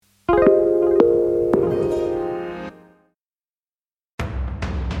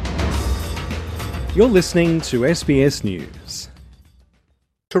You're listening to SBS News.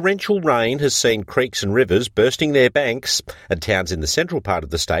 Torrential rain has seen creeks and rivers bursting their banks and towns in the central part of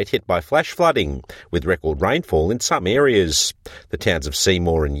the state hit by flash flooding, with record rainfall in some areas. The towns of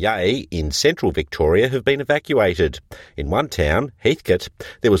Seymour and Yea in central Victoria have been evacuated. In one town, Heathcote,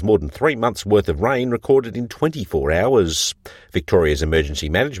 there was more than 3 months' worth of rain recorded in 24 hours. Victoria's Emergency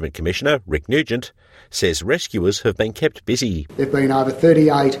Management Commissioner, Rick Nugent, says rescuers have been kept busy. There have been over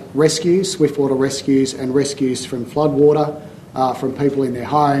 38 rescues, swiftwater rescues and rescues from floodwater, from people in their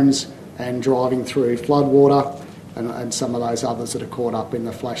homes and driving through floodwater and some of those others that are caught up in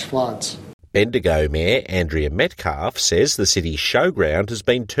the flash floods. Bendigo Mayor Andrea Metcalf says the city's showground has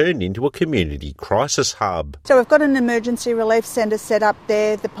been turned into a community crisis hub. So we've got an emergency relief centre set up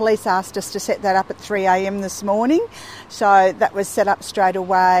there. The police asked us to set that up at 3 a.m. this morning. So that was set up straight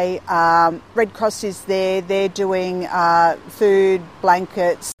away. Red Cross is there. They're doing food,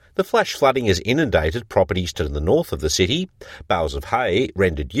 blankets. The flash flooding has inundated properties to the north of the city, bales of hay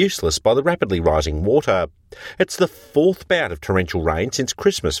rendered useless by the rapidly rising water. It's the fourth bout of torrential rain since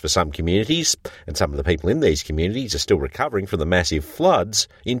Christmas for some communities, and some of the people in these communities are still recovering from the massive floods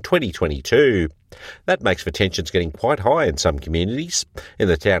in 2022. That makes for tensions getting quite high in some communities. In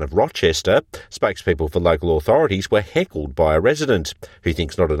the town of Rochester, spokespeople for local authorities were heckled by a resident who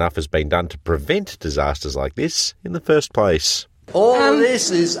thinks not enough has been done to prevent disasters like this in the first place. All of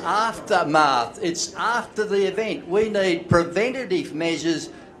this is aftermath. It's after the event. We need preventative measures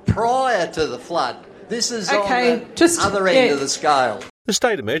prior to the flood. This is on the other end of the scale. The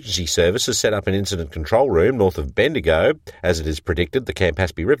State Emergency Service has set up an incident control room north of Bendigo. As it is predicted, the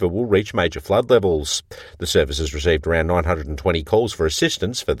Campaspe River will reach major flood levels. The service has received around 920 calls for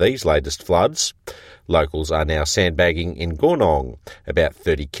assistance for these latest floods. Locals are now sandbagging in Goonong, about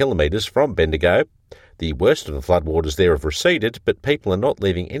 30 kilometres from Bendigo. The worst of the floodwaters there have receded, but people are not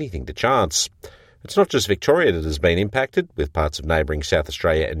leaving anything to chance. It's not just Victoria that has been impacted, with parts of neighbouring South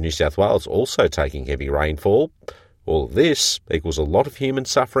Australia and New South Wales also taking heavy rainfall. All of this equals a lot of human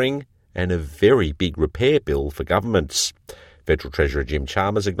suffering and a very big repair bill for governments. Federal Treasurer Jim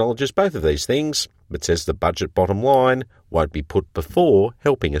Chalmers acknowledges both of these things, but says the budget bottom line won't be put before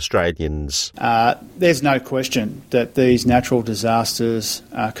helping Australians. There's no question that these natural disasters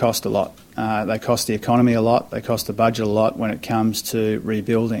cost a lot. They cost the economy a lot, they cost the budget a lot when it comes to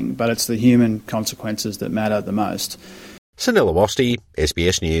rebuilding, but it's the human consequences that matter the most. Sunil Awasthi,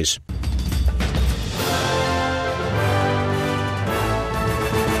 SBS News.